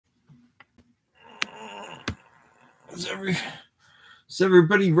Is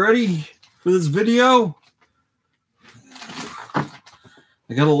everybody ready for this video?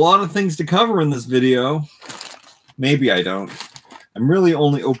 I got a lot of things to cover in this video. Maybe I don't. I'm really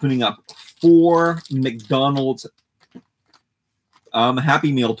only opening up 4 McDonald's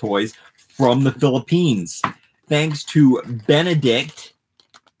Happy Meal toys from the Philippines. Thanks to Benedict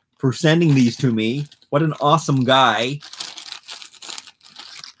for sending these to me. What an awesome guy.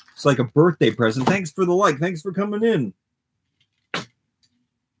 It's like a birthday present. Thanks for the like. Thanks for coming in.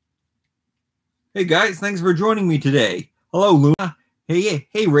 Hey guys, thanks for joining me today. Hello, Luna.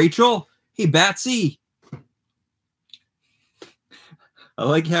 Hey, Rachel. Hey, Batsy. I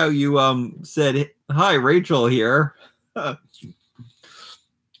like how you said hi, Rachel here.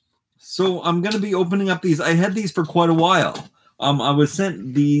 So I'm gonna be opening up these. I had these for quite a while. I was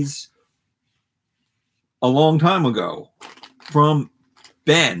sent these a long time ago from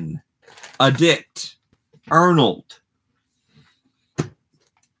Ben, Addict, Arnold.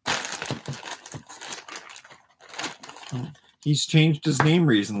 He's changed his name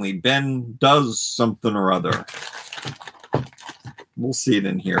recently. Ben does something or other. We'll see it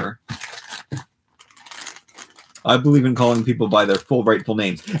in here. I believe in calling people by their full rightful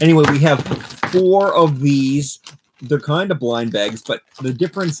names. Anyway, we have 4 of these. They're kind of blind bags, but the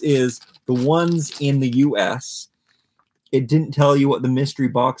difference is the ones in the US, it didn't tell you what the mystery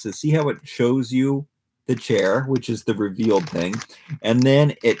box is. See how it shows you the chair, which is the revealed thing, and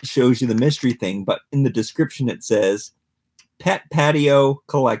then it shows you the mystery thing, but in the description it says pet patio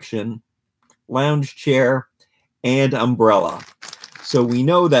collection, lounge chair, and umbrella. So we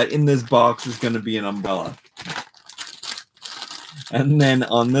know that in this box is going to be an umbrella. And then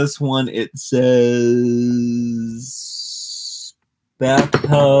on this one it says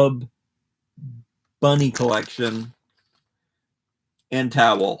bathtub, bunny collection, and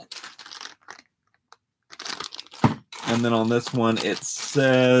towel. And then on this one it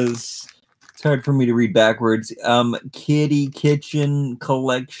says, it's hard for me to read backwards, kitty kitchen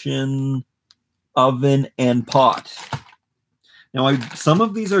collection, oven, and pot. Now, some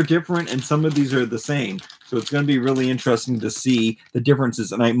of these are different and some of these are the same. So it's going to be really interesting to see the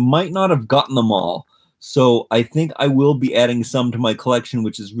differences. And I might not have gotten them all. So I think I will be adding some to my collection,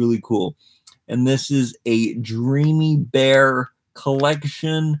 which is really cool. And this is a Dreamy Bear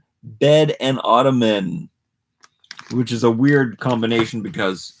collection bed and ottoman, which is a weird combination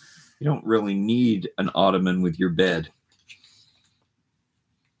because you don't really need an ottoman with your bed.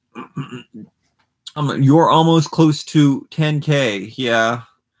 You're almost close to 10K. Yeah.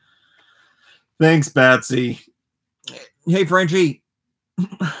 Thanks, Batsy. Hey, Frenchie.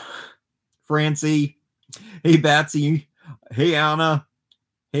 Francie. Hey, Batsy. Hey, Anna.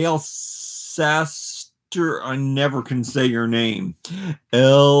 Hey, Elsaster. I never can say your name.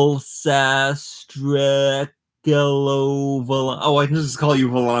 Elsastrecalo. Oh, I can just call you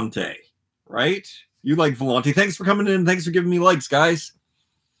Volante, right? You like Volante. Thanks for coming in. Thanks for giving me likes, guys.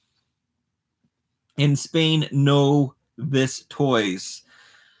 In Spain, no this toys.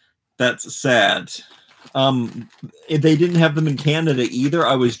 That's sad. They didn't have them in Canada either.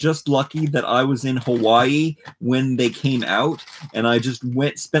 I was just lucky that I was in Hawaii when they came out, and I just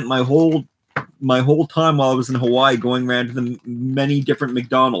spent my whole time while I was in Hawaii going around to the many different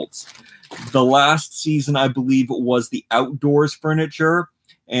McDonald's. The last season, I believe, was the outdoors furniture,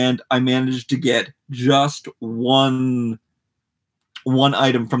 and I managed to get just one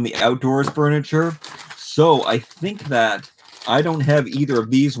item from the outdoors furniture. So I think that I don't have either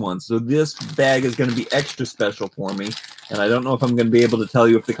of these ones. So this bag is going to be extra special for me. And I don't know if I'm going to be able to tell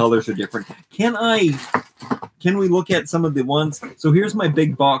you if the colors are different. Can we look at some of the ones? So here's my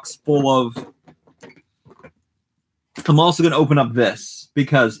big box full of... I'm also going to open up this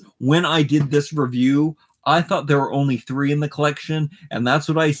because when I did this review, I thought there were only 3 in the collection, and that's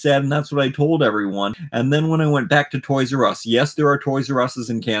what I said, and that's what I told everyone. And then when I went back to Toys R Us, yes, there are Toys R Us's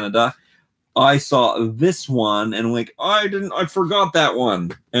in Canada, I saw this one, and like, I forgot that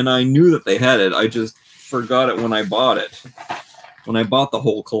one. And I knew that they had it, I just forgot it when I bought it. When I bought the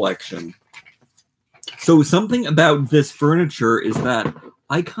whole collection. So something about this furniture is that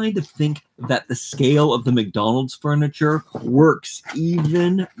I kind of think that the scale of the McDonald's furniture works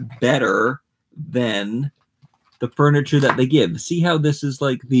even better than the furniture that they give. See how this is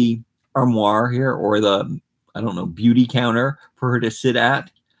like the armoire here, or the, I don't know, beauty counter for her to sit at?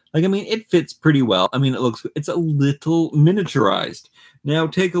 Like, I mean, it fits pretty well. I mean, it's a little miniaturized. Now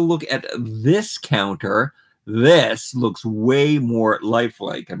take a look at this counter. This looks way more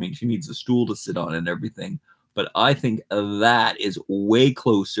lifelike. I mean, she needs a stool to sit on and everything. But I think that is way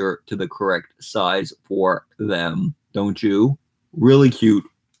closer to the correct size for them. Don't you? Really cute.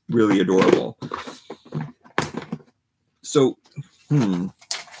 Really adorable. So,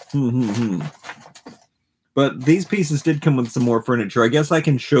 But these pieces did come with some more furniture. I guess I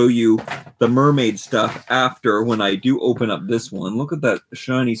can show you the mermaid stuff after when I do open up this one. Look at that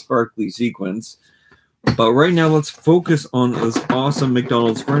shiny, sparkly sequence. But right now, let's focus on this awesome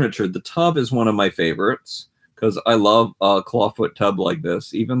McDonald's furniture. The tub is one of my favorites because I love a clawfoot tub like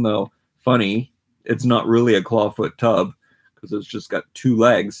this, even though, funny, it's not really a clawfoot tub because it's just got 2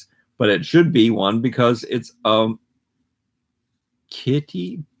 legs. But it should be one because it's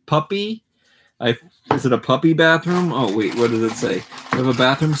puppy. Is it a puppy bathroom? Oh, wait, what does it say? I have a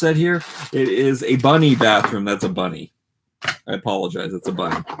bathroom set here. It is a bunny bathroom. That's a bunny. I apologize. It's a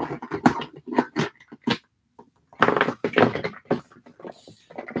bunny.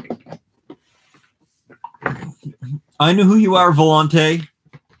 I know who you are, Volante.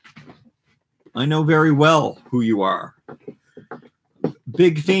 I know very well who you are.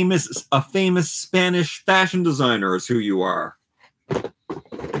 A famous Spanish fashion designer is who you are.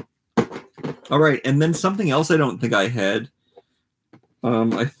 All right, and then something else I don't think I had.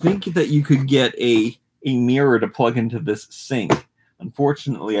 I think that you could get a mirror to plug into this sink.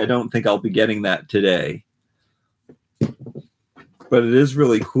 Unfortunately, I don't think I'll be getting that today. But it is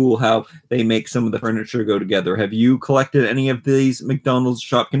really cool how they make some of the furniture go together. Have you collected any of these McDonald's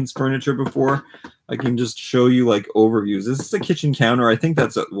Shopkins furniture before? I can just show you like overviews. This is a kitchen counter. I think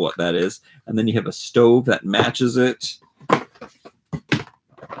that's what that is. And then you have a stove that matches it.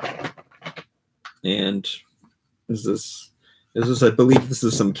 And is this, I believe this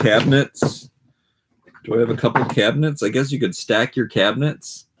is some cabinets. Do I have a couple cabinets? I guess you could stack your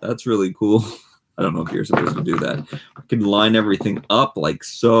cabinets. That's really cool. I don't know if you're supposed to do that. You can line everything up like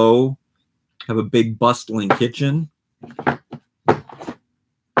so. Have a big bustling kitchen. What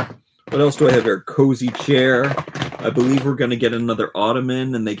else do I have here? Cozy chair. I believe we're going to get another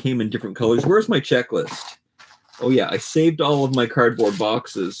ottoman, and they came in different colors. Where's my checklist? Oh, yeah, I saved all of my cardboard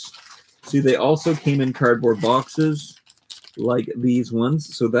boxes. See, they also came in cardboard boxes like these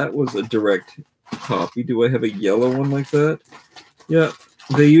ones. So that was a direct copy. Do I have a yellow one like that? Yeah,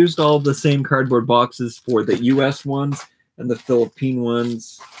 they used all the same cardboard boxes for the US ones and the Philippine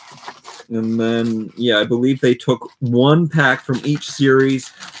ones. And then, yeah, I believe they took one pack from each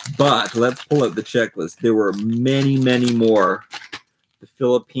series. But let's pull out the checklist. There were many, many more. The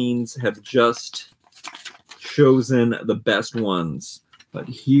Philippines have just chosen the best ones. But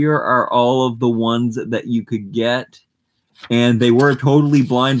here are all of the ones that you could get. And they were totally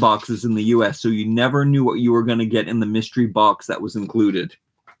blind boxes in the US, so you never knew what you were going to get in the mystery box that was included.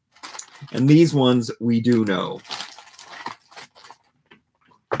 And these ones we do know.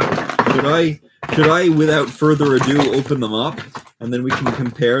 Should I, without further ado, open them up and then we can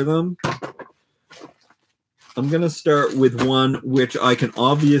compare them? I'm going to start with one which I can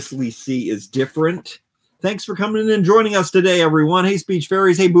obviously see is different. Thanks for coming in and joining us today, everyone. Hey, Speech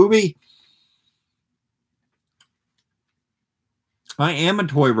Fairies. Hey, Booby. I am a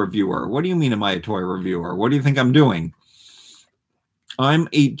toy reviewer. What do you mean, am I a toy reviewer? What do you think I'm doing? I'm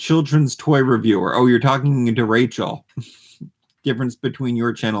a children's toy reviewer. Oh, you're talking to Rachel. Difference between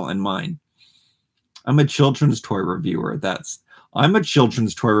your channel and mine. I'm a children's toy reviewer. I'm a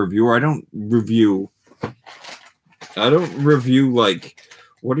children's toy reviewer. I don't review like,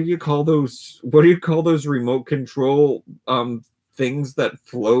 what do you call those? What do you call those remote control things that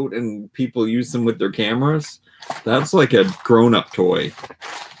float and people use them with their cameras? That's like a grown-up toy.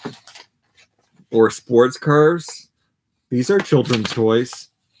 Or sports cars. These are children's toys.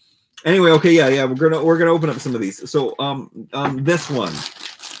 Anyway, okay, yeah, we're gonna open up some of these. So this one.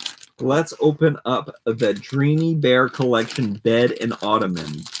 Let's open up the Dreamy Bear Collection Bed and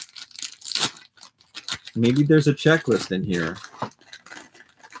Ottoman. Maybe there's a checklist in here.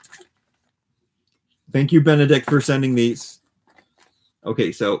 Thank you, Benedict, for sending these.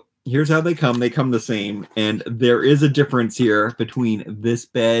 Okay, so here's how they come. They come the same, and there is a difference here between this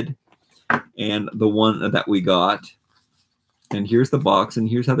bed and the one that we got. And here's the box, and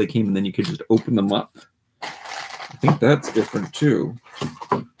here's how they came, and then you could just open them up. I think that's different, too.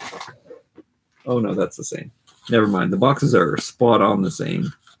 Oh, no, that's the same. Never mind. The boxes are spot on the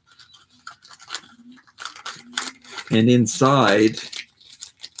same. And inside,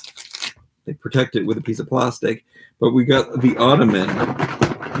 they protect it with a piece of plastic. But we got the ottoman.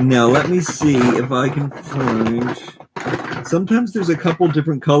 Now, let me see if I can find... Sometimes there's a couple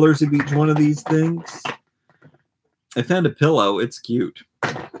different colors of each one of these things. I found a pillow. It's cute.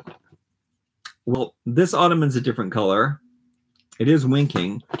 Well, this ottoman's a different color. It is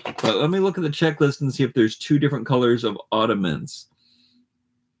winking. But let me look at the checklist and see if there's two different colors of ottomans.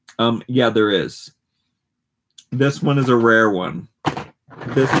 Yeah, there is. This one is a rare one.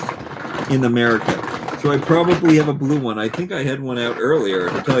 This in America. So I probably have a blue one. I think I had one out earlier,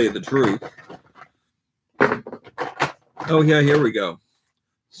 to tell you the truth. Oh yeah, here we go.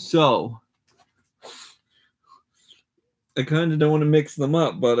 So I kind of don't want to mix them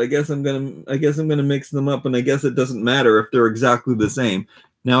up, but I guess I'm gonna mix them up, and I guess it doesn't matter if they're exactly the same.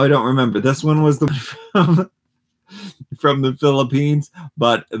 Now I don't remember. This one was the from the Philippines,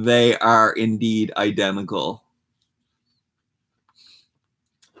 but they are indeed identical.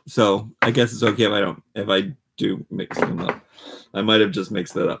 So I guess it's okay if I do mix them up. I might have just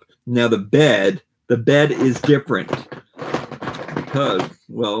mixed that up. Now the bed is different because,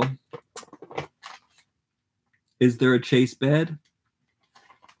 well, is there a chase bed?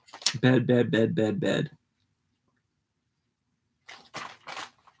 Bed.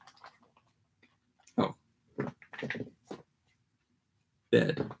 Oh.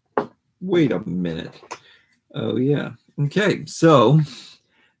 Bed. Wait a minute. Oh, yeah. Okay, so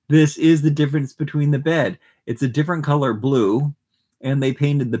this is the difference between the bed. It's a different color blue, and they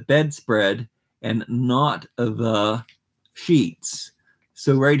painted the bedspread and not the sheets.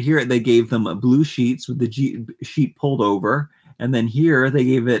 So right here, they gave them blue sheets with the sheet pulled over. And then here, they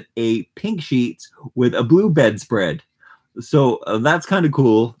gave it a pink sheets with a blue bedspread. So that's kind of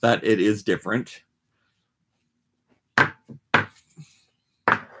cool that it is different.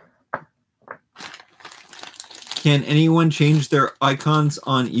 Can anyone change their icons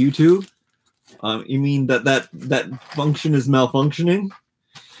on YouTube? You mean that function is malfunctioning?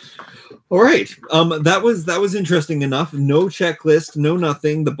 All right. That was interesting enough. No checklist, no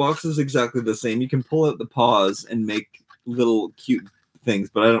nothing. The box is exactly the same. You can pull out the paws and make little cute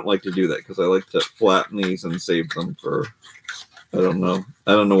things, but I don't like to do that because I like to flatten these and save them for, I don't know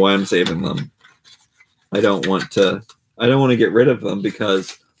why I'm saving them. I don't want to get rid of them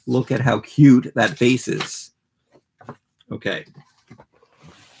because look at how cute that face is. Okay.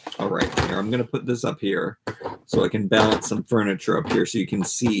 All right, here, I'm going to put this up here so I can balance some furniture up here so you can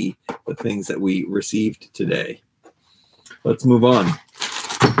see the things that we received today. Let's move on.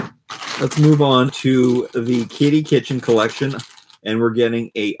 Let's move on to the Kitty Kitchen collection, and we're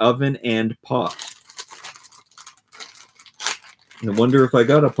getting a oven and pot. I wonder if I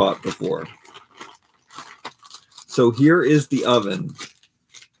got a pot before. So here is the oven.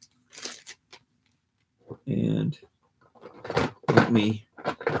 And let me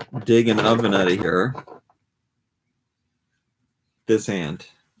dig an oven out of here. This hand.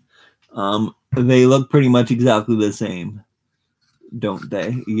 They look pretty much exactly the same, don't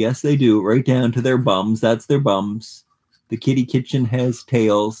they? Yes, they do. Right down to their bums. That's their bums. The Kitty Kitchen has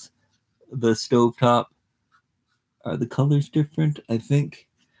tails. The stovetop. Are the colors different? I think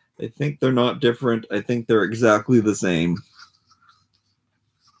they're not different. I think they're exactly the same.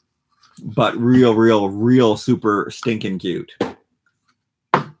 But real super stinking cute.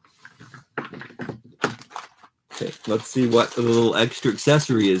 Okay, let's see what the little extra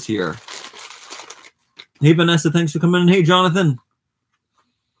accessory is here. Hey, Vanessa, thanks for coming in. Hey, Jonathan.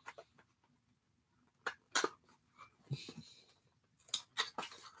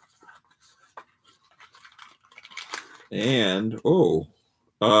 And,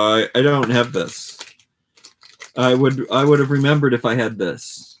 I don't have this. I would have remembered if I had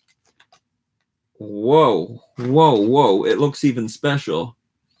this. Whoa. It looks even special.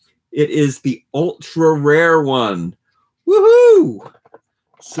 It is the ultra rare one. Woohoo!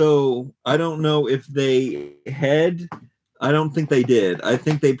 So I don't know if they had. I don't think they did. I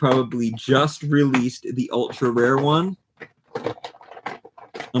think they probably just released the ultra rare one.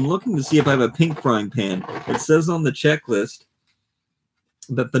 I'm looking to see if I have a pink frying pan. It says on the checklist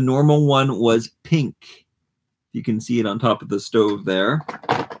that the normal one was pink. You can see it on top of the stove there.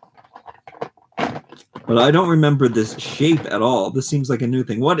 But I don't remember this shape at all. This seems like a new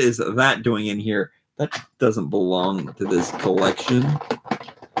thing. What is that doing in here? That doesn't belong to this collection.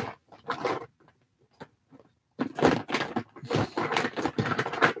 I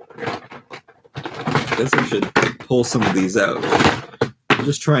guess I should pull some of these out. I'm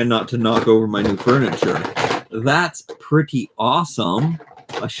just trying not to knock over my new furniture. That's pretty awesome.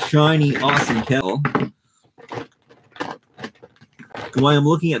 A shiny, awesome kettle. While I'm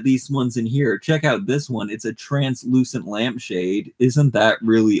looking at these ones in here, check out this one. It's a translucent lampshade. Isn't that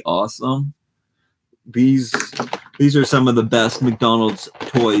really awesome? These are some of the best McDonald's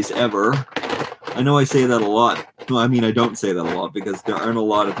toys ever. I know I say that a lot. Well, I mean, I don't say that a lot because there aren't a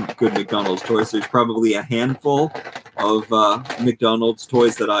lot of good McDonald's toys. There's probably a handful of McDonald's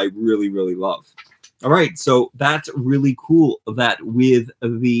toys that I really love. All right, so that's really cool that with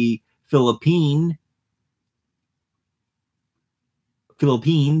the Philippines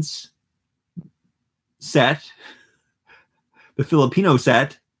set, the Filipino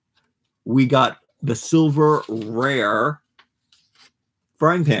set, we got the silver rare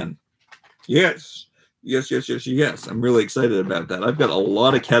frying pan. Yes. Yes. I'm really excited about that. I've got a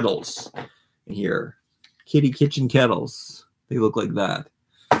lot of kettles here. Kitty kitchen kettles. They look like that.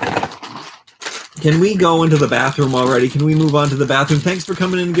 Can we go into the bathroom already? Can we move on to the bathroom? Thanks for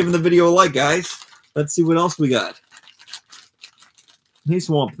coming in and giving the video a like, guys. Let's see what else we got. Hey,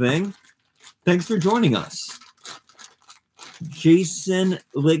 Swamp Thing. Thanks for joining us. Jason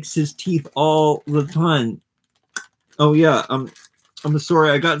licks his teeth all the time. Oh, yeah. I'm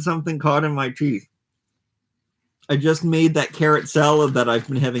sorry. I got something caught in my teeth. I just made that carrot salad that I've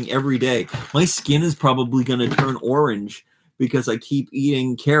been having every day. My skin is probably going to turn orange because I keep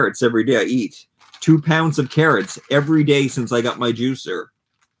eating carrots every day. I eat 2 pounds of carrots every day since I got my juicer.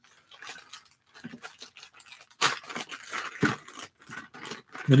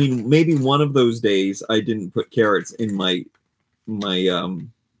 I mean, maybe one of those days I didn't put carrots in my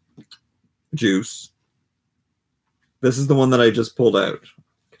juice. This is the one that I just pulled out.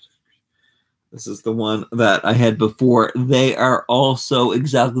 This is the one that I had before. They are also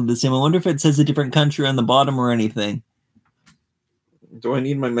exactly the same. I wonder if it says a different country on the bottom or anything. Do I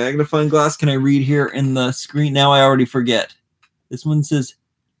need my magnifying glass? Can I read here in the screen? Now I already forget. This one says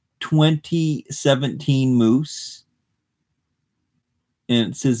 2017 Moose.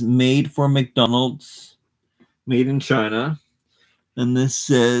 And it says made for McDonald's. Made in China. And this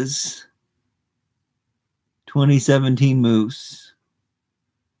says 2017 Moose.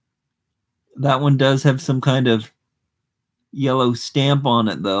 That one does have some kind of yellow stamp on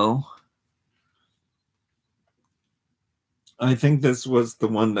it, though. I think this was the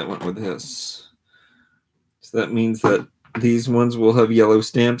one that went with this. So that means that these ones will have yellow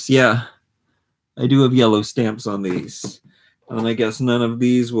stamps. Yeah, I do have yellow stamps on these. And I guess none of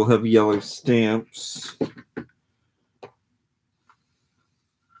these will have yellow stamps.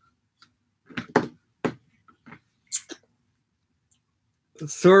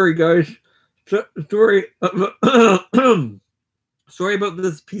 Sorry, guys. Sorry. Sorry about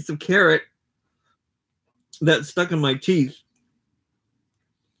this piece of carrot that's stuck in my teeth.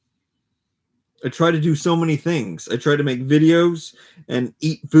 I try to do so many things. I try to make videos and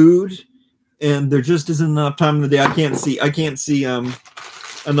eat food, and there just isn't enough time in the day. I can't see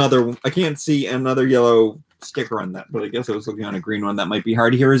another yellow sticker on that, but I guess I was looking on a green one. That might be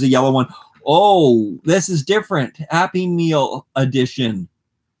hard. Here is a yellow one. Oh, this is different. Happy Meal edition.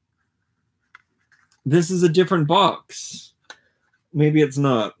 This is a different box. Maybe it's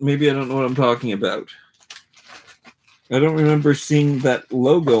not. Maybe I don't know what I'm talking about. I don't remember seeing that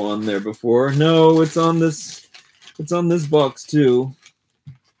logo on there before. No, it's on this. It's on this box too.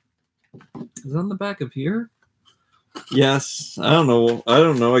 Is it on the back of here? Yes. I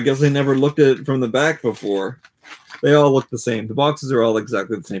don't know. I guess I never looked at it from the back before. They all look the same. The boxes are all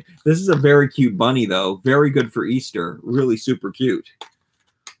exactly the same. This is a very cute bunny, though. Very good for Easter. Really super cute.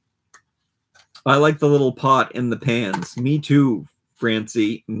 I like the little pot in the pans. Me too,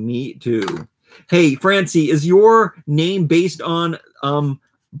 Francie. Me too. Hey, Francie, is your name based on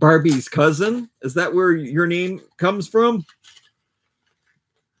Barbie's cousin? Is that where your name comes from?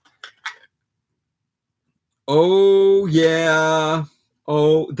 Oh, yeah.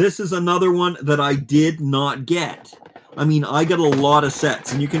 Oh, this is another one that I did not get. I mean, I got a lot of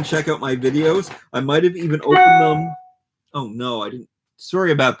sets, and you can check out my videos. I might have even opened them. Oh, no, I didn't.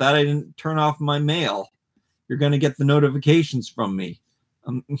 Sorry about that. I didn't turn off my mail. You're going to get the notifications from me.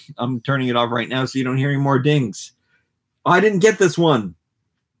 I'm turning it off right now so you don't hear any more dings. I didn't get this one.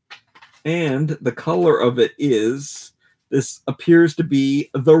 And the color of it is, this appears to be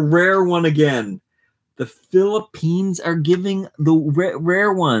the rare one again. The Philippines are giving the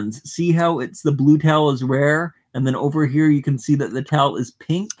rare ones. See how it's the blue towel is rare? And then over here you can see that the towel is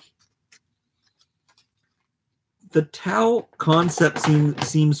pink. The towel concept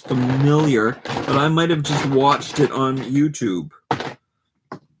seems familiar, but I might have just watched it on YouTube.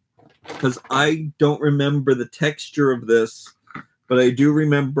 Because I don't remember the texture of this, but I do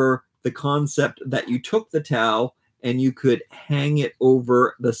remember the concept that you took the towel and you could hang it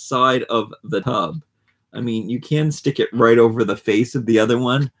over the side of the tub. I mean, you can stick it right over the face of the other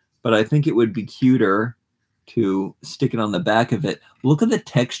one, but I think it would be cuter to stick it on the back of it. Look at the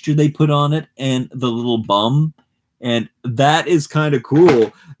texture they put on it and the little bum. And that is kind of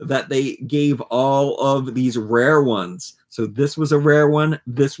cool that they gave all of these rare ones. So this was a rare one.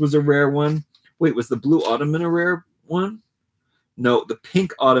 This was a rare one. Wait, was the blue ottoman a rare one? No, the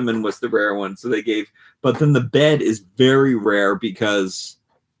pink ottoman was the rare one. So they gave, but then the bed is very rare because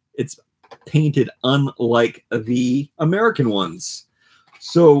it's painted unlike the American ones.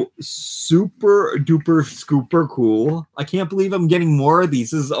 So super duper scooper cool. I can't believe I'm getting more of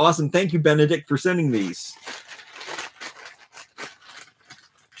these. This is awesome. Thank you, Benedict, for sending these.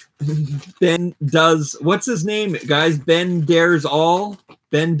 Ben does, what's his name, guys? Ben dares all?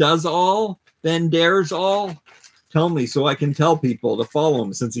 Ben does all? Ben dares all? Tell me so I can tell people to follow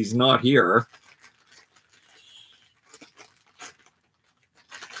him since he's not here.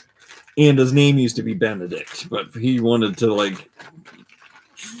 And his name used to be Benedict, but he wanted to like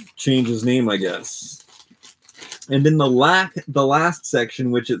change his name, I guess. And in the last section,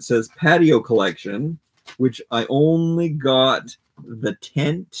 which it says patio collection, which I only got the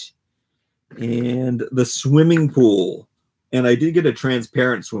tent and the swimming pool. And I did get a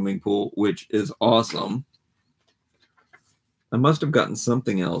transparent swimming pool, which is awesome. I must have gotten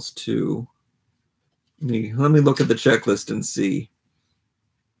something else too. Let me look at the checklist and see.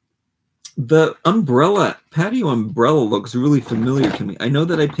 The umbrella, patio umbrella looks really familiar to me. I know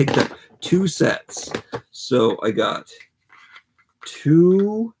that I picked up 2 sets. So I got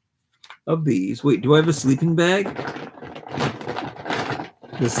 2 of these. Wait, do I have a sleeping bag?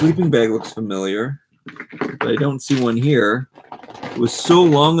 The sleeping bag looks familiar, but I don't see one here. It was so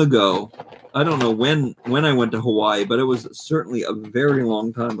long ago. I don't know when I went to Hawaii, but it was certainly a very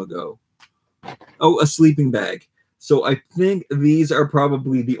long time ago. Oh, a sleeping bag. So I think these are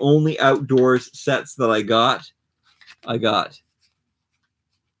probably the only outdoors sets that I got. I got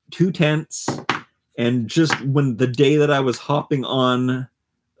 2 tents, and just when the day that I was hopping on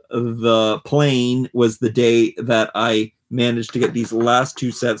the plane was the day that I managed to get these last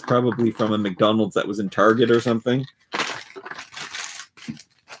 2 sets, probably from a McDonald's that was in Target or something.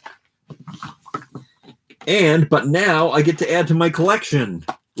 But now I get to add to my collection,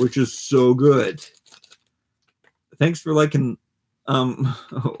 which is so good. Thanks for liking.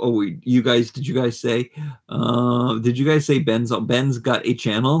 You guys, did you guys say Ben's got a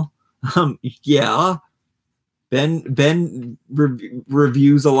channel? Yeah. Ben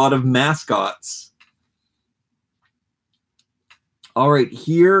reviews a lot of mascots. All right,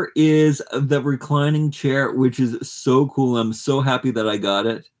 here is the reclining chair, which is so cool. I'm so happy that I got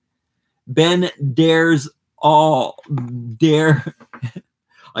it. Ben dares all. Dare.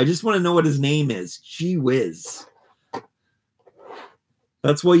 I just want to know what his name is. Gee whiz.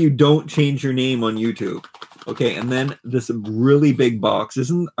 That's why you don't change your name on YouTube. Okay, and then this really big box.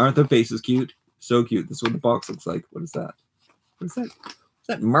 Aren't their faces cute? So cute. This is what the box looks like. What is that? What is that? What's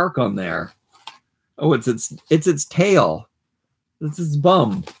that mark on there? Oh, it's its tail. It's its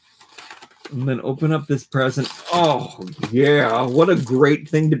bum. And then open up this present. Oh, yeah. What a great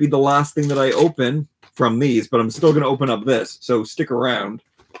thing to be the last thing that I open from these, but I'm still going to open up this, so stick around.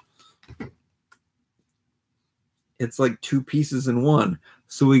 It's like 2 pieces in one.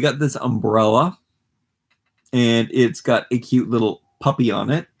 So we got this umbrella, and it's got a cute little puppy on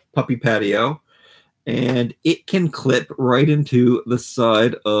it, puppy patio, and it can clip right into the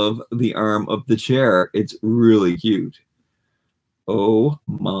side of the arm of the chair. It's really cute. Oh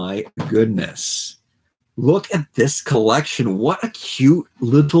my goodness. Look at this collection. What a cute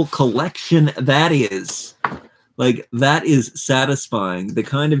little collection that is. Like, that is satisfying. They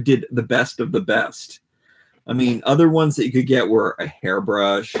kind of did the best of the best. I mean, other ones that you could get were a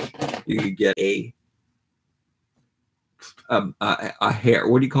hairbrush. You could get a hair.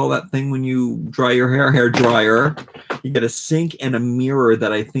 What do you call that thing when you dry your hair? Hair dryer. You get a sink and a mirror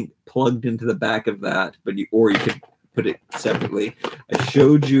that I think plugged into the back of that, or you could put it separately. I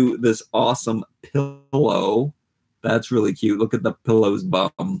showed you this awesome pillow. That's really cute. Look at the pillow's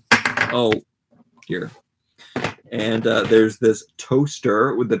bum. Oh, here. And there's this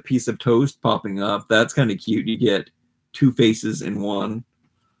toaster with a piece of toast popping up. That's kind of cute. You get 2 faces in one.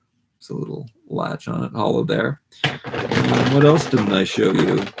 There's a little latch on it, hollow there. What else didn't I show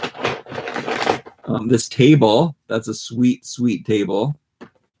you? This table. That's a sweet, sweet table.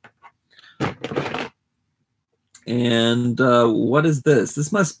 And what is this?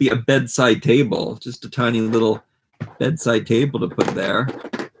 This must be a bedside table. Just a tiny little bedside table to put there.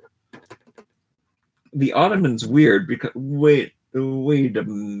 The ottoman's weird because wait a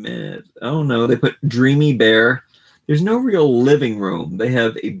minute. Oh no, they put Dreamy Bear. There's no real living room. They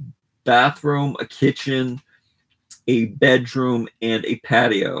have a bathroom, a kitchen, a bedroom, and a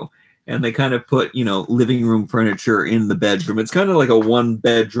patio. And they kind of put, living room furniture in the bedroom. It's kind of like a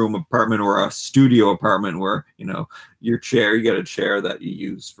 1-bedroom apartment or a studio apartment where, your chair, you got a chair that you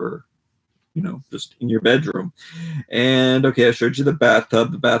use for, just in your bedroom. And okay, I showed you the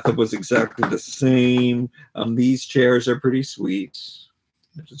bathtub. The bathtub was exactly the same. These chairs are pretty sweet.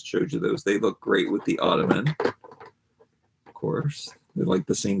 I just showed you those. They look great with the ottoman. Of course, they like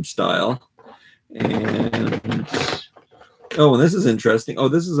the same style. And Oh, and this is interesting. Oh,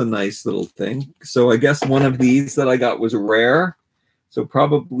 this is a nice little thing. So I guess one of these that I got was rare. So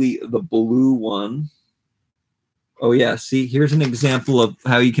probably the blue one. Oh, yeah. See, here's an example of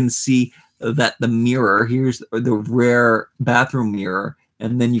how you can see that the mirror, here's the rare bathroom mirror,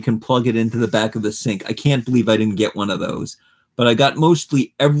 and then you can plug it into the back of the sink. I can't believe I didn't get one of those, but I got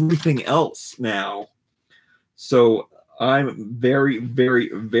mostly everything else now. So I'm very, very,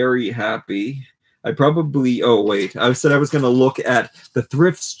 very happy. I probably, oh, wait, I said I was going to look at the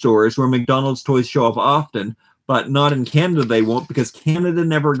thrift stores where McDonald's toys show up often, but not in Canada they won't, because Canada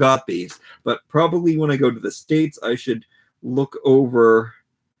never got these. But probably when I go to the States, I should look over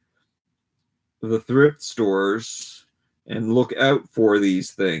the thrift stores and look out for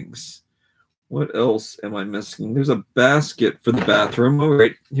these things. What else am I missing? There's a basket for the bathroom. All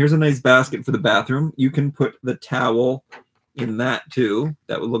right, here's a nice basket for the bathroom. You can put the towel in that too.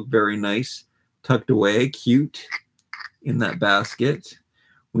 That would look very nice, tucked away, cute in that basket.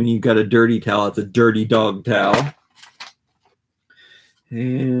 When you've got a dirty towel, it's a dirty dog towel.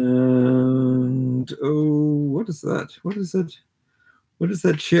 And, oh, what is that? What is it? What is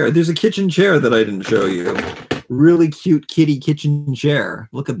that chair? There's a kitchen chair that I didn't show you. Really cute kitty kitchen chair.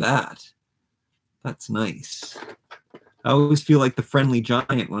 Look at that. That's nice. I always feel like the friendly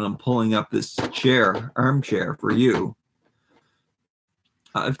giant when I'm pulling up this chair, armchair for you.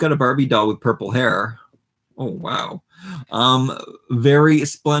 I've got a Barbie doll with purple hair. Oh, wow. Very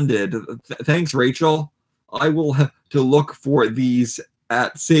splendid. Thanks, Rachel. I will have to look for these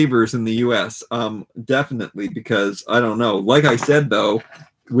at Savers in the US. Definitely, because I don't know. Like I said, though,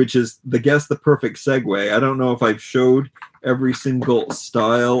 which is the perfect segue. I don't know if I've showed every single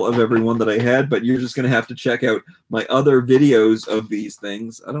style of every one that I had, but you're just going to have to check out my other videos of these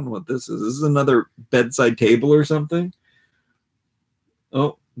things. I don't know what this is. This is another bedside table or something.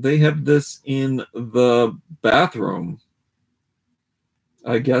 Oh, they have this in the bathroom.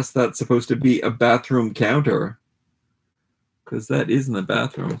 I guess that's supposed to be a bathroom counter, because that is in the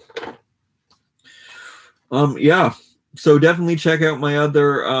bathroom. Yeah. So definitely check out my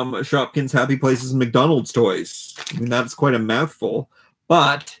other Shopkins, Happy Places, and McDonald's toys. I mean, that's quite a mouthful.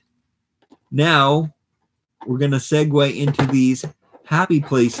 But now we're going to segue into these Happy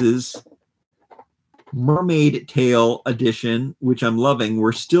Places Mermaid Tail edition, which I'm loving.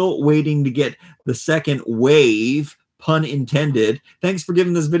 We're still waiting to get the second wave, pun intended. Thanks for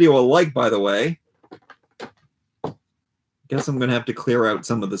giving this video a like, by the way. Guess I'm going to have to clear out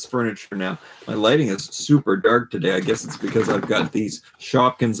some of this furniture now. My lighting is super dark today. I guess it's because I've got these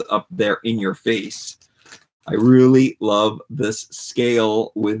Shopkins up there in your face. I really love this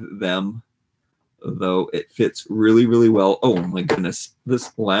scale with them, though it fits really, really well. Oh, my goodness.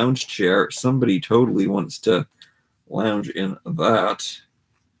 This lounge chair, somebody totally wants to lounge in that.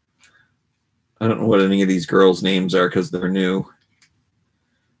 I don't know what any of these girls' names are because they're new.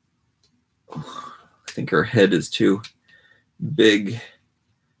 Oh, I think her head is too big.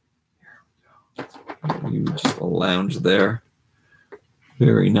 You just lounge there.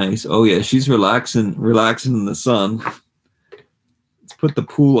 Very nice. Oh yeah, she's relaxing in the sun. Let's put the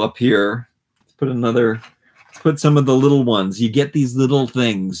pool up here. Let's put some of the little ones. You get these little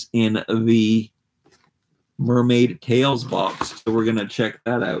things in the Mermaid Tails box. So we're gonna check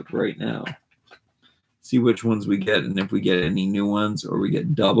that out right now. See which ones we get and if we get any new ones or we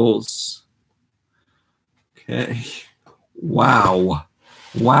get doubles. Okay. Wow.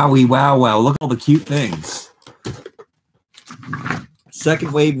 Wowie, wow, wow. Look at all the cute things.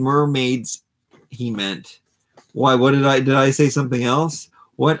 Second wave mermaids, he meant. Why, what did I say something else?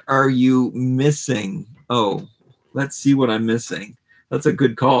 What are you missing? Oh, let's see what I'm missing. That's a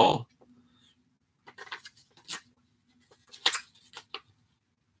good call.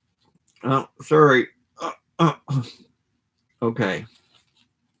 Oh, sorry. Okay.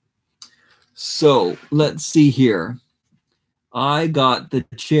 So let's see here. I got the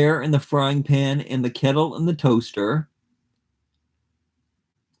chair and the frying pan and the kettle and the toaster.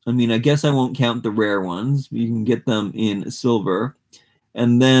 I mean, I guess I won't count the rare ones. You can get them in silver.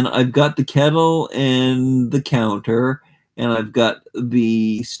 And then I've got the kettle and the counter, and I've got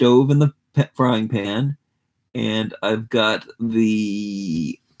the stove and the frying pan, and I've got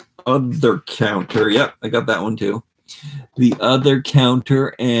the other counter. Yep, I got that one too. The other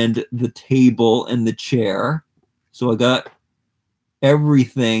counter and the table and the chair. So I got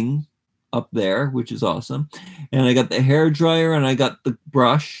everything up there, which is awesome. And I got the hair dryer and I got the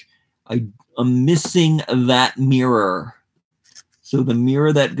brush. I'm missing that mirror. So the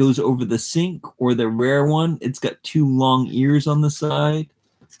mirror that goes over the sink, or the rare one, it's got two long ears on the side.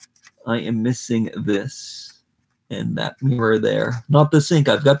 I am missing this and that mirror there. Not the sink.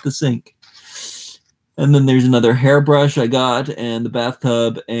 I've got the sink. And then there's another hairbrush I got, and the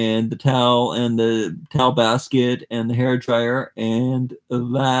bathtub, and the towel basket, and the hair dryer, and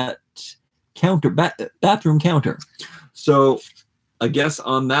that bathroom counter. So I guess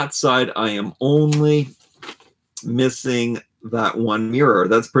on that side, I am only missing that one mirror.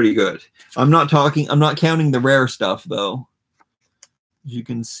 That's pretty good. I'm not counting the rare stuff though. As you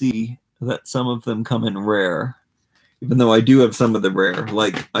can see that some of them come in rare. Even though I do have some of the rare,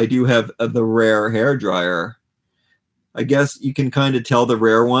 like I do have the rare hair dryer. I guess you can kind of tell the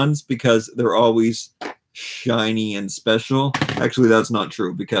rare ones because they're always shiny and special. Actually, that's not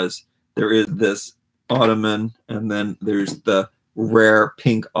true because there is this ottoman and then there's the rare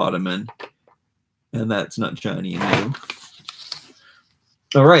pink ottoman, and that's not shiny and new.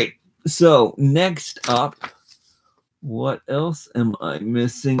 All right, so next up, what else am I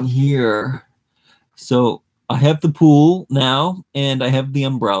missing here? So I have the pool now, and I have the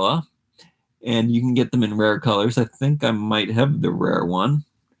umbrella, and you can get them in rare colors. I think I might have the rare one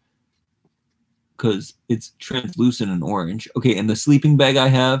because it's translucent and orange. Okay, and the sleeping bag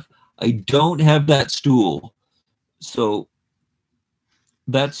I don't have that stool. So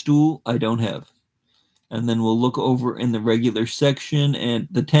that stool I don't have. And then we'll look over in the regular section, and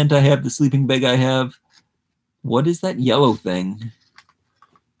the tent I have, the sleeping bag I have. What is that yellow thing?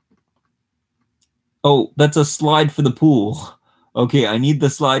 Oh, that's a slide for the pool. Okay, I need the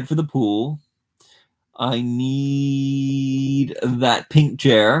slide for the pool. I need that pink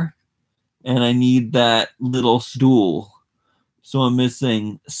chair, and I need that little stool. So I'm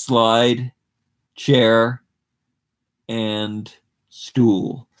missing slide, chair, and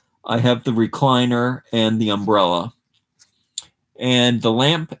stool. I have the recliner and the umbrella. And the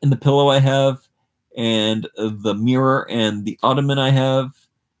lamp and the pillow I have, and the mirror and the ottoman I have,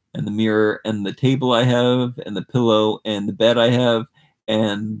 and the mirror and the table I have, and the pillow and the bed I have,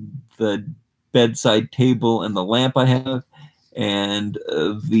 and the bedside table and the lamp I have, and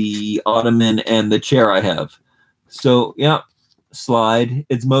the ottoman and the chair I have. So, yeah, slide.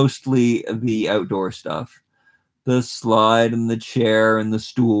 It's mostly the outdoor stuff. The slide and the chair and the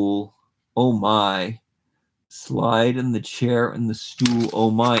stool. Oh, my. Slide and the chair and the stool.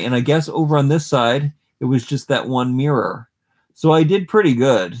 Oh, my. And I guess over on this side, it was just that one mirror. So I did pretty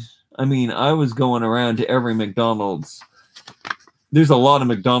good. I mean, I was going around to every McDonald's. There's a lot of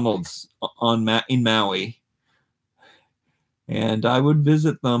McDonald's in Maui. And I would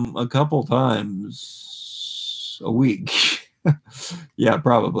visit them a couple times a week. Yeah,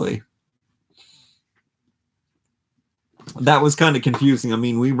 probably. That was kind of confusing. I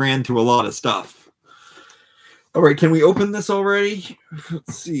mean, we ran through a lot of stuff. All right, can we open this already?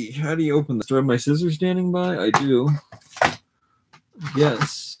 Let's see. How do you open this? Do I have my scissors standing by? I do.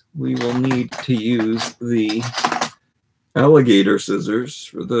 Yes, we will need to use the alligator scissors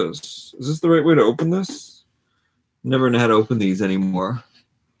for this. Is this the right way to open this? Never know how to open these anymore.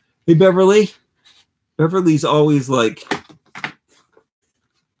 Hey, Beverly. Beverly's always like,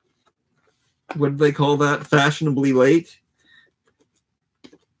 what do they call that? Fashionably late.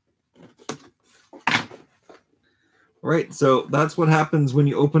 All right, so that's what happens when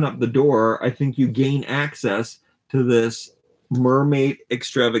you open up the door. I think you gain access to this Mermaid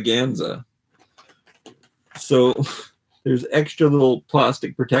extravaganza. So there's extra little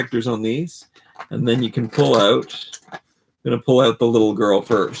plastic protectors on these, and then you can pull out. I'm going to pull out the little girl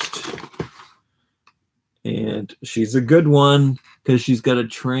first. And she's a good one because she's got a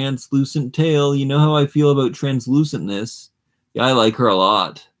translucent tail. You know how I feel about translucentness. Yeah, I like her a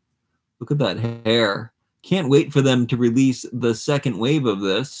lot. Look at that hair. Can't wait for them to release the second wave of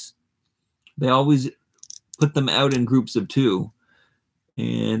this. They always put them out in groups of 2.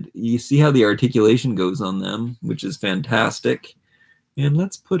 And you see how the articulation goes on them, which is fantastic. And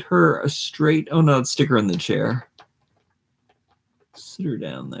let's put her straight. Oh, no, let's stick her in the chair. Sit her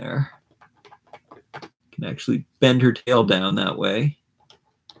down there. Can actually bend her tail down that way.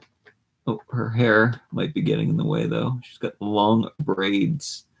 Oh, her hair might be getting in the way, though. She's got long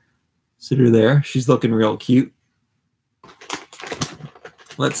braids. Sit her there. She's looking real cute.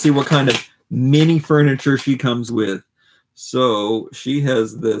 Let's see what kind of mini furniture she comes with. So she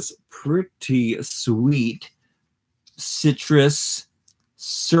has this pretty sweet citrus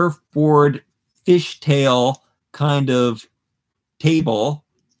surfboard fishtail kind of table,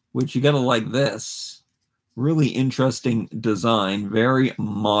 which you gotta like this. Really interesting design, very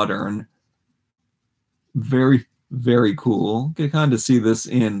modern, very, very cool. You can kind of see this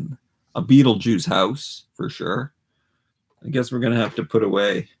in a Beetlejuice house for sure. I guess we're gonna have to put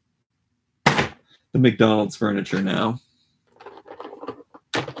away the McDonald's furniture now.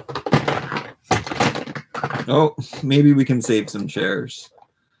 Oh, maybe we can save some chairs.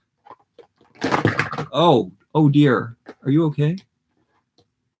 Oh, oh dear. Are you okay?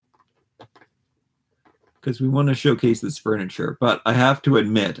 Because we want to showcase this furniture. But I have to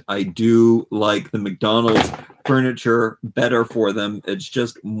admit, I do like the McDonald's furniture better for them. It's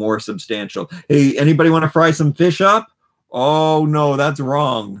just more substantial. Hey, anybody want to fry some fish up? Oh, no, that's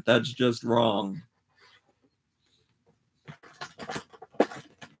wrong. That's just wrong.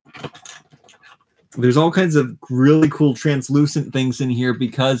 There's all kinds of really cool translucent things in here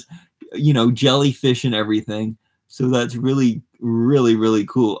because, you know, jellyfish and everything. So that's really, really, really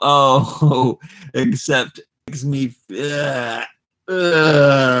cool. Oh, except it makes me,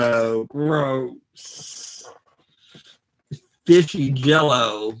 gross. Fishy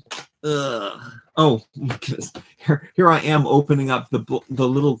jello. Ugh. Oh, my goodness. Here I am opening up the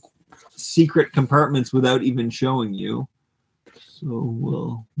little secret compartments without even showing you. So,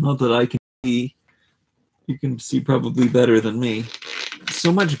 well, not that I can see. You can see probably better than me.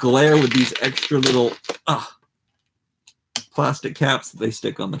 So much glare with these extra little plastic caps that they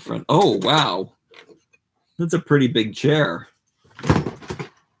stick on the front. Oh, wow. That's a pretty big chair.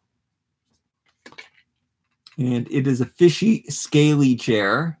 And it is a fishy, scaly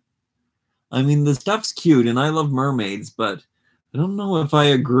chair. I mean, the stuff's cute, and I love mermaids, but I don't know if I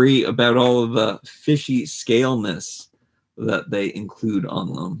agree about all of the fishy scaleness that they include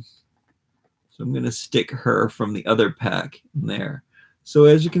on them. So I'm going to stick her from the other pack in there. So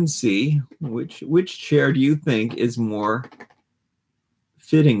as you can see, which chair do you think is more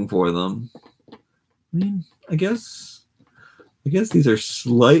fitting for them? I mean, I guess these are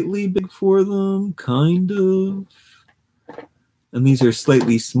slightly big for them, kind of. And these are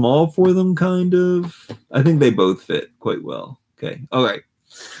slightly small for them, kind of. I think they both fit quite well. Okay, all right.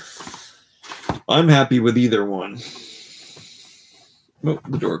 I'm happy with either one. Oh,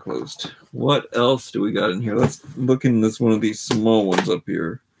 the door closed. What else do we got in here? Let's look in this one of these small ones up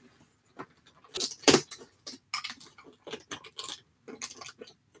here.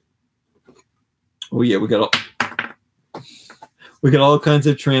 Oh yeah, we got all kinds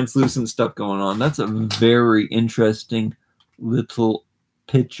of translucent stuff going on. That's a very interesting little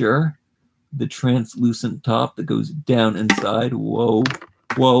picture. The translucent top that goes down inside. Whoa,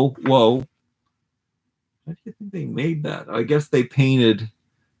 whoa, whoa. How do you think they made that? I guess they painted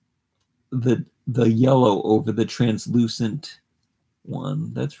the yellow over the translucent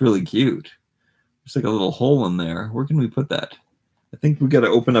one. That's really cute. There's like a little hole in there. Where can we put that? I think we got to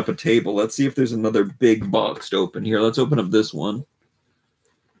open up a table. Let's see if there's another big box to open here. Let's open up this one.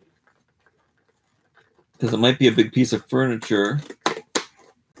 Because it might be a big piece of furniture.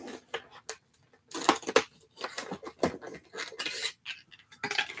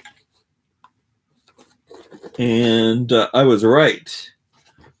 And I was right.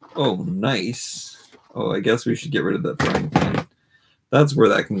 Oh, nice. Oh, I guess we should get rid of that frying pan. That's where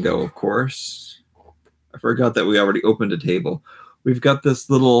that can go, of course. I forgot that we already opened a table. We've got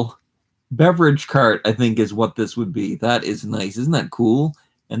this little beverage cart, I think is what this would be. That is nice. Isn't that cool?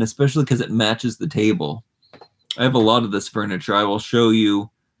 And especially because it matches the table. I have a lot of this furniture. I will show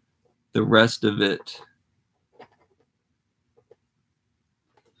you the rest of it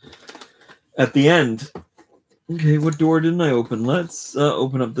at the end. Okay, what door didn't I open? Let's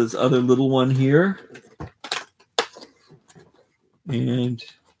open up this other little one here. And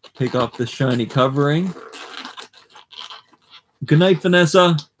take off the shiny covering. Good night,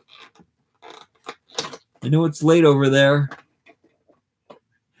 Vanessa. I know it's late over there.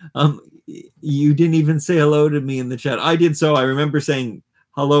 You didn't even say hello to me in the chat. I did so. I remember saying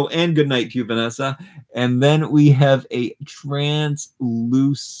hello and good night to you, Vanessa. And then we have a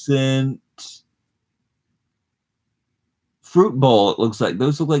translucent fruit bowl, it looks like.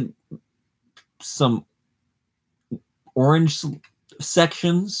 Those look like some orange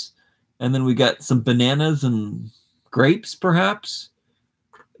sections. And then we got some bananas and grapes, perhaps.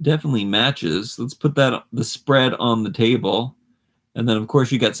 Definitely matches. Let's put that the spread on the table. And then, of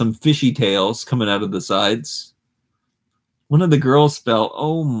course, you got some fishy tails coming out of the sides. One of the girls fell.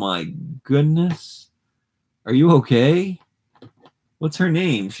 Oh, my goodness. Are you okay? What's her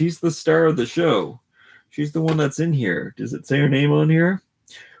name? She's the star of the show. She's the one that's in here. Does it say her name on here?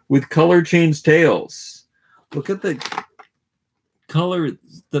 With color change tails. Look at the color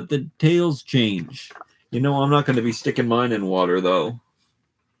that the tails change. You know, I'm not going to be sticking mine in water, though.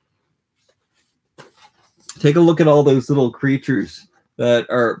 Take a look at all those little creatures that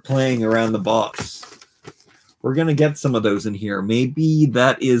are playing around the box. We're going to get some of those in here. Maybe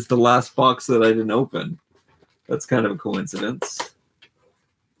that is the last box that I didn't open. That's kind of a coincidence.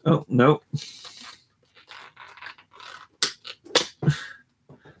 Oh, no.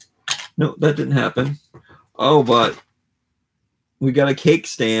 No, that didn't happen. Oh, but we got a cake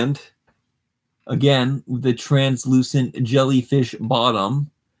stand. Again, with the translucent jellyfish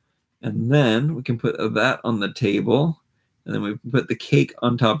bottom. And then we can put that on the table. And then we put the cake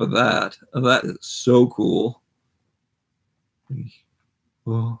on top of that. Oh, that is so cool.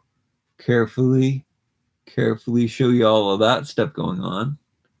 Well, carefully show you all of that stuff going on.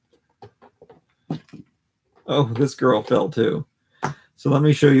 Oh, this girl fell too. So let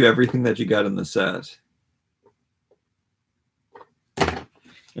me show you everything that you got in the set.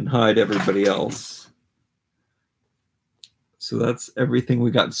 And hide everybody else. So that's everything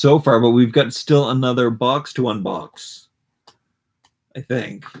we got so far, but we've got still another box to unbox. I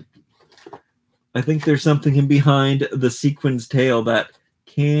think there's something in behind the sequin's tail that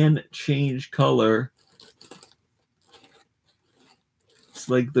can change color. It's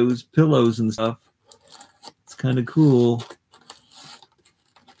like those pillows and stuff. It's kind of cool.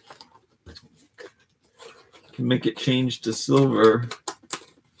 Can make it change to silver.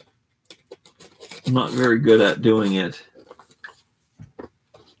 I'm not very good at doing it.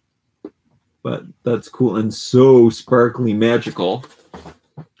 But that's cool and so sparkly magical.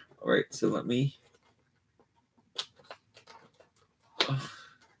 All right, so let me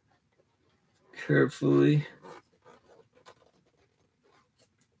carefully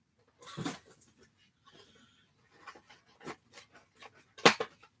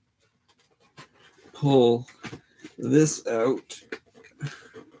pull this out.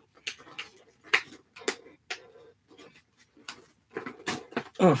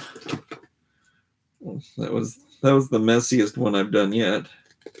 Oh, well, that was the messiest one I've done yet.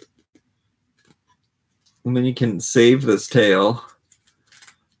 And then you can save this tail,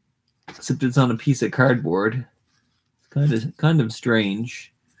 except it's on a piece of cardboard. Kind of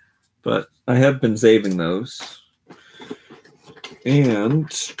strange, but I have been saving those. And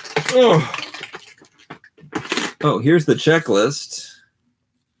oh, here's the checklist.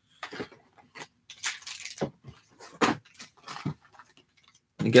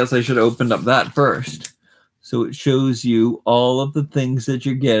 I guess I should have opened up that first. So it shows you all of the things that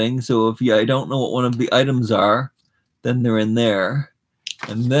you're getting. So if I don't know what one of the items are, then they're in there.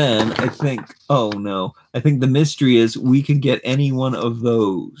 And then I think, oh no, I think the mystery is we could get any one of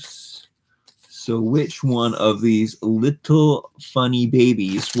those. So which one of these little funny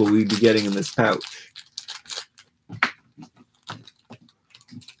babies will we be getting in this pouch?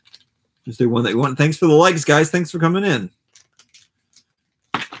 Is there one that you want? Thanks for the likes, guys. Thanks for coming in.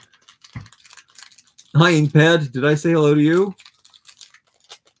 Hi, Inkpad. Did I say hello to you?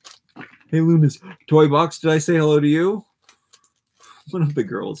 Hey, Luna's Toy Box. Did I say hello to you? One of the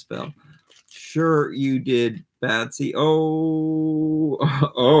girls fell. Sure you did, Batsy. Oh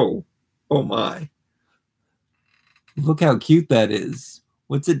my. Look how cute that is.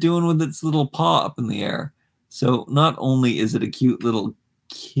 What's it doing with its little paw up in the air? So not only is it a cute little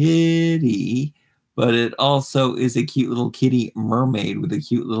kitty, but it also is a cute little kitty mermaid with a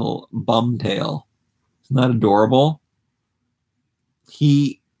cute little bum tail. Isn't that adorable?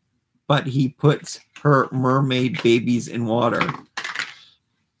 But he puts her mermaid babies in water.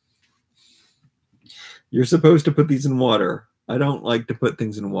 You're supposed to put these in water. I don't like to put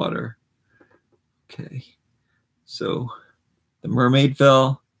things in water. Okay. So the mermaid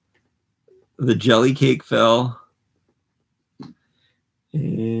fell. The jelly cake fell.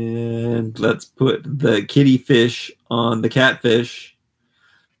 And let's put the kitty fish on the catfish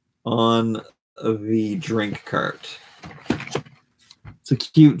on the drink cart. It's a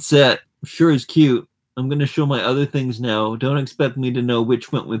cute set. Sure is cute. I'm going to show my other things now. Don't expect me to know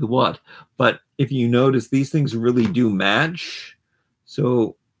which went with what. But if you notice, these things really do match.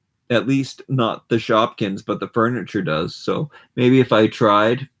 So at least not the Shopkins, but the furniture does. So maybe if I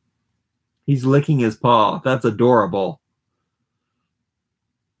tried. He's licking his paw. That's adorable.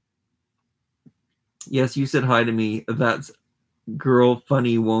 Yes, you said hi to me. That's girl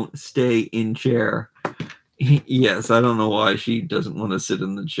funny won't stay in chair. Yes, I don't know why she doesn't want to sit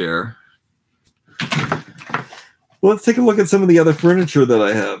in the chair. Well, let's take a look at some of the other furniture that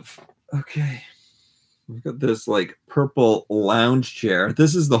I have. Okay. We've got this like purple lounge chair.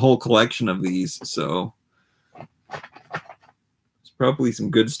 This is the whole collection of these, so there's probably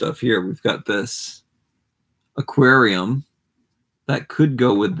some good stuff here. We've got this aquarium that could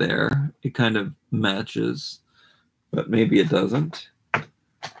go with there. It kind of matches, but maybe it doesn't.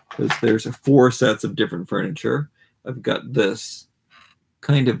 Because there's 4 sets of different furniture. I've got this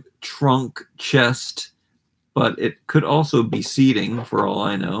kind of trunk chest, but it could also be seating for all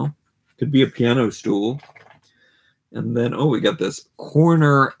I know. Could be a piano stool. And then, oh, we got this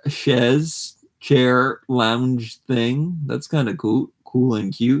corner chaise chair lounge thing. That's kind of cool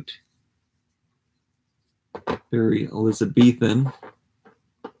and cute. Very Elizabethan.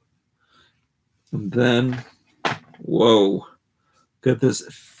 And then, whoa, got this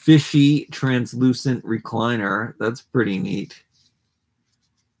fishy translucent recliner. That's pretty neat.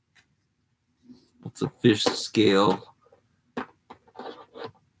 It's a fish scale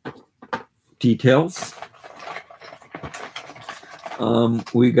details.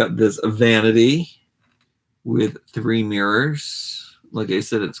 We got this vanity with 3 mirrors. Like I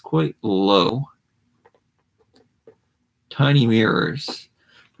said, it's quite low. Tiny mirrors.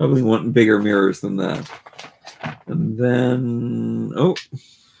 Probably want bigger mirrors than that. And then, oh,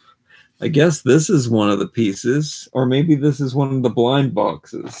 I guess this is one of the pieces, or maybe this is one of the blind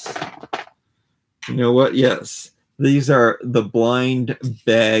boxes. You know what? Yes. These are the blind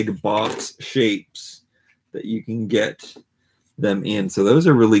bag box shapes that you can get them in. So those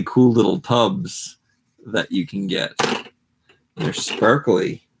are really cool little tubs that you can get. They're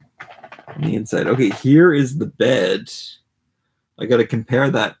sparkly on the inside. Okay, here is the bed. I got to compare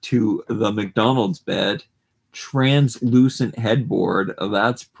that to the McDonald's bed. Translucent headboard. Oh,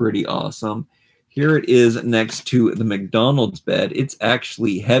 that's pretty awesome. Here it is next to the McDonald's bed. It's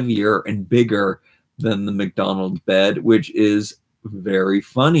actually heavier and bigger than the McDonald's bed, which is very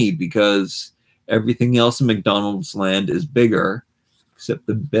funny because everything else in McDonald's land is bigger, except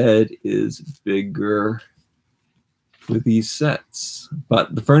the bed is bigger with these sets.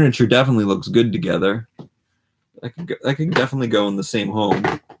 But the furniture definitely looks good together. That could definitely go in the same home.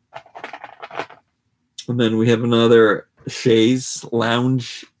 And then we have another chaise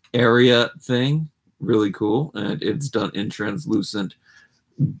lounge area thing. Really cool. And it's done in translucent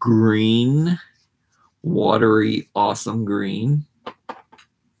green. Watery, awesome green.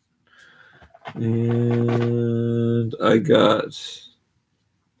 And I got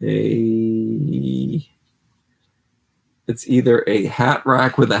it's either a hat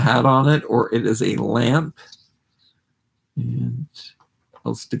rack with a hat on it or it is a lamp. And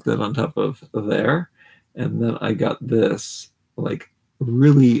I'll stick that on top of there. And then I got this like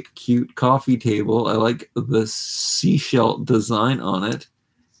really cute coffee table. I like the seashell design on it.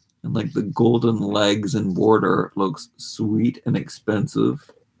 And like the golden legs and border looks sweet and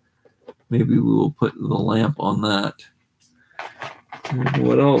expensive. Maybe we will put the lamp on that. And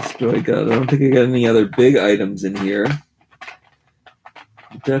what else do I got? I don't think I got any other big items in here.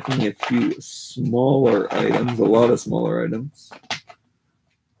 Definitely a few smaller items, a lot of smaller items,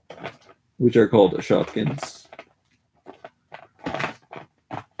 which are called Shopkins.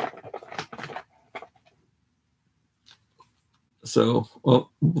 So,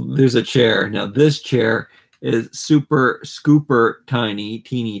 well, there's a chair. Now, this chair is super scooper tiny,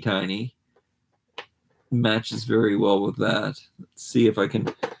 teeny tiny. Matches very well with that. Let's see if I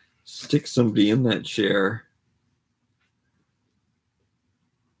can stick somebody in that chair.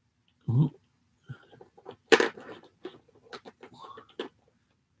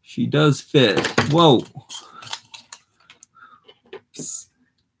 She does fit. Whoa.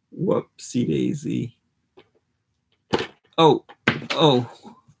 Whoopsie daisy. Oh.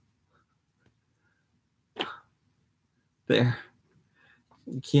 There.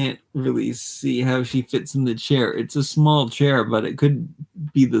 You can't really see how she fits in the chair. It's a small chair, but it could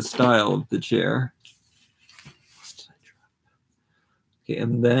be the style of the chair. Okay,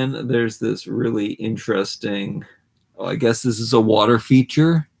 and then there's this really interesting, I guess this is a water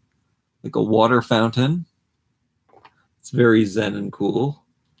feature, like a water fountain. It's very zen and cool.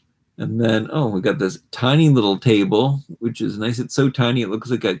 And then, we got this tiny little table, which is nice. It's so tiny, it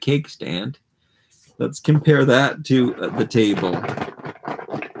looks like a cake stand. Let's compare that to the table.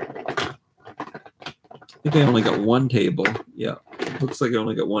 I think I only got one table. Yeah, looks like I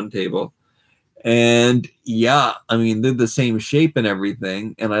only got one table. And yeah, I mean, they're the same shape and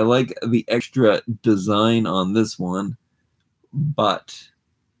everything. And I like the extra design on this one, but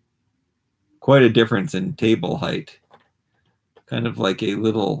quite a difference in table height. Kind of like a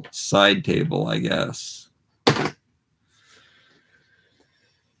little side table, I guess.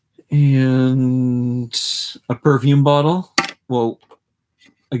 And a perfume bottle. Well,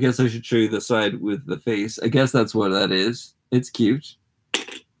 I guess I should show you the side with the face. I guess that's what that is. It's cute.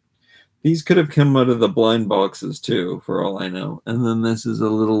 These could have come out of the blind boxes too, for all I know. And then this is a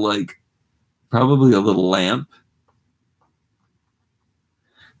little, like, probably a little lamp.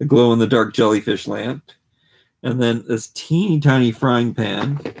 A glow-in-the-dark jellyfish lamp. And then this teeny tiny frying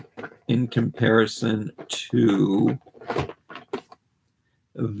pan in comparison to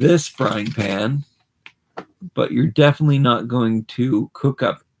this frying pan. But you're definitely not going to cook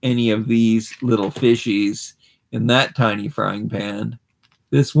up any of these little fishies in that tiny frying pan.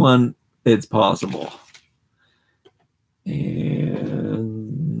 This one, it's possible.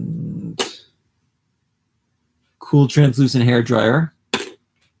 And cool translucent hair dryer.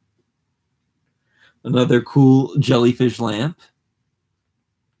 Another cool jellyfish lamp.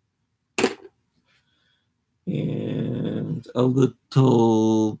 And a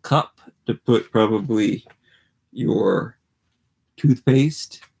little cup to put probably your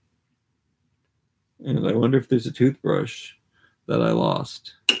toothpaste. And I wonder if there's a toothbrush that I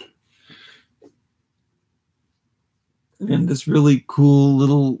lost. And this really cool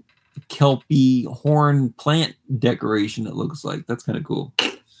little kelpie horn plant decoration, it looks like. That's kind of cool.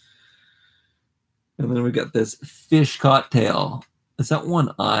 And then we got this fish cocktail. Is that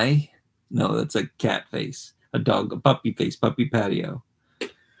one eye? No, that's a cat face. A dog, a puppy face, puppy patio.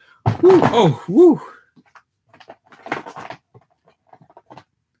 Woo, oh, woo.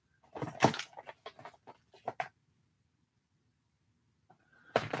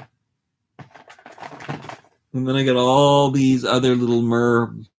 And then I got all these other little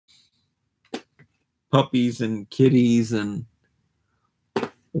puppies and kitties and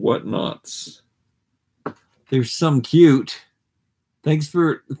whatnots. There's some cute. Thanks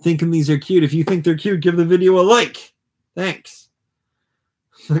for thinking these are cute. If you think they're cute, give the video a like. Thanks.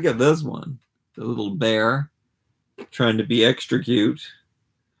 Look at this one. The little bear trying to be extra cute.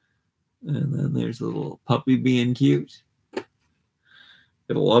 And then there's a little puppy being cute.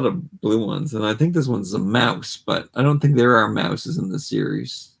 Got a lot of blue ones. And I think this one's a mouse, but I don't think there are mouses in this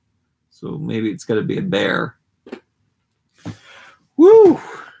series. So maybe it's got to be a bear. Woo!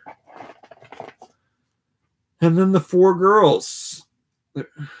 And then the 4 girls.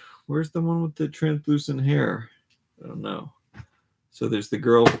 Where's the one with the translucent hair? I don't know. So there's the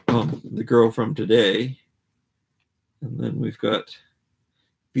girl from today. And then we've got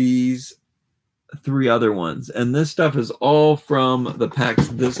these 3 other ones. And this stuff is all from the packs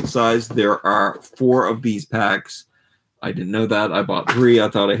this size. There are 4 of these packs. I didn't know that. I bought 3. I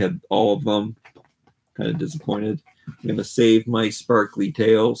thought I had all of them. Kind of disappointed. I'm going to save my sparkly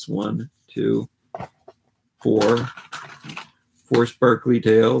tails. 1, 2, 4. 4 sparkly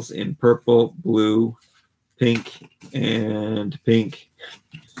tails in purple, blue, pink, and pink.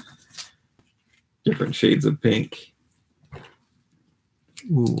 Different shades of pink.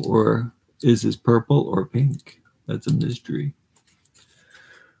 Ooh, or is this purple or pink? That's a mystery.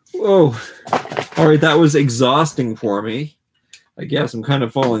 Whoa. All right, that was exhausting for me. I guess I'm kind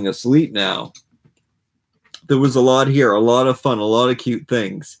of falling asleep now. There was a lot here, a lot of fun, a lot of cute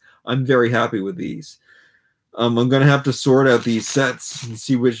things. I'm very happy with these. I'm going to have to sort out these sets and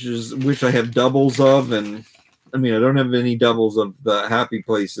see which I have doubles of. And I mean, I don't have any doubles of the Happy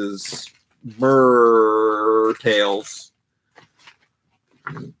Places tails.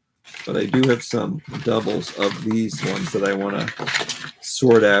 But I do have some doubles of these ones that I want to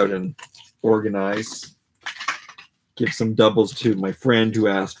sort out and organize. Give some doubles to my friend who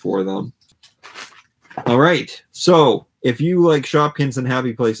asked for them. All right. So if you like Shopkins and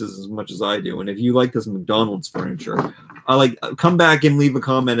Happy Places as much as I do, and if you like this McDonald's furniture, come back and leave a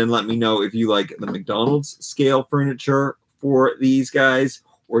comment and let me know if you like the McDonald's scale furniture for these guys,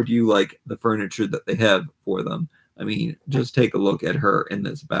 or do you like the furniture that they have for them? I mean, just take a look at her in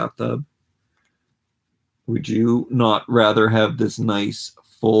this bathtub. Would you not rather have this nice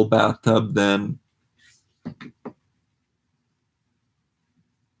full bathtub than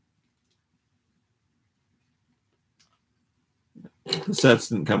the sets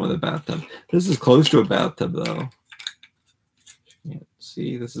didn't come with a bathtub? This is close to a bathtub though.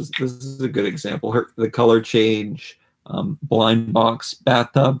 See, this is a good example. The color change blind box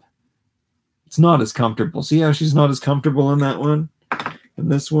bathtub. It's not as comfortable. See how she's not as comfortable in that one?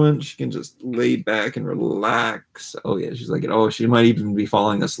 And this one, she can just lay back and relax. Oh, yeah, she's like, oh, she might even be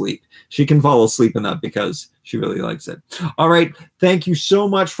falling asleep. She can fall asleep in that because she really likes it. All right, thank you so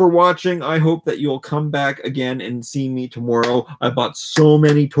much for watching. I hope that you'll come back again and see me tomorrow. I bought so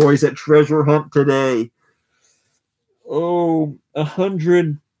many toys at Treasure Hunt today. Oh,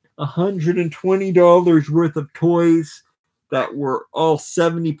 $120 worth of toys that were all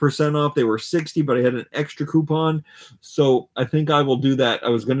 70% off. They were 60, but I had an extra coupon. So I think I will do that. I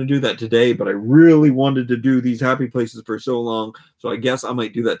was going to do that today, but I really wanted to do these Happy Places for so long. So I guess I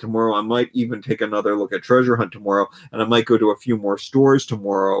might do that tomorrow. I might even take another look at Treasure Hunt tomorrow, and I might go to a few more stores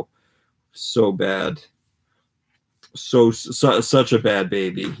tomorrow. So bad. Such a bad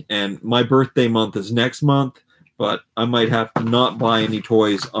baby. And my birthday month is next month, but I might have to not buy any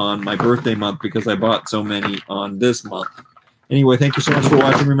toys on my birthday month because I bought so many on this month. Anyway, thank you so much for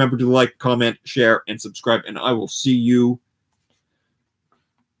watching. Remember to like, comment, share, and subscribe, and I will see you.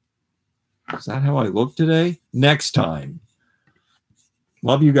 Is that how I look today? Next time.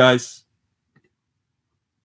 Love you guys.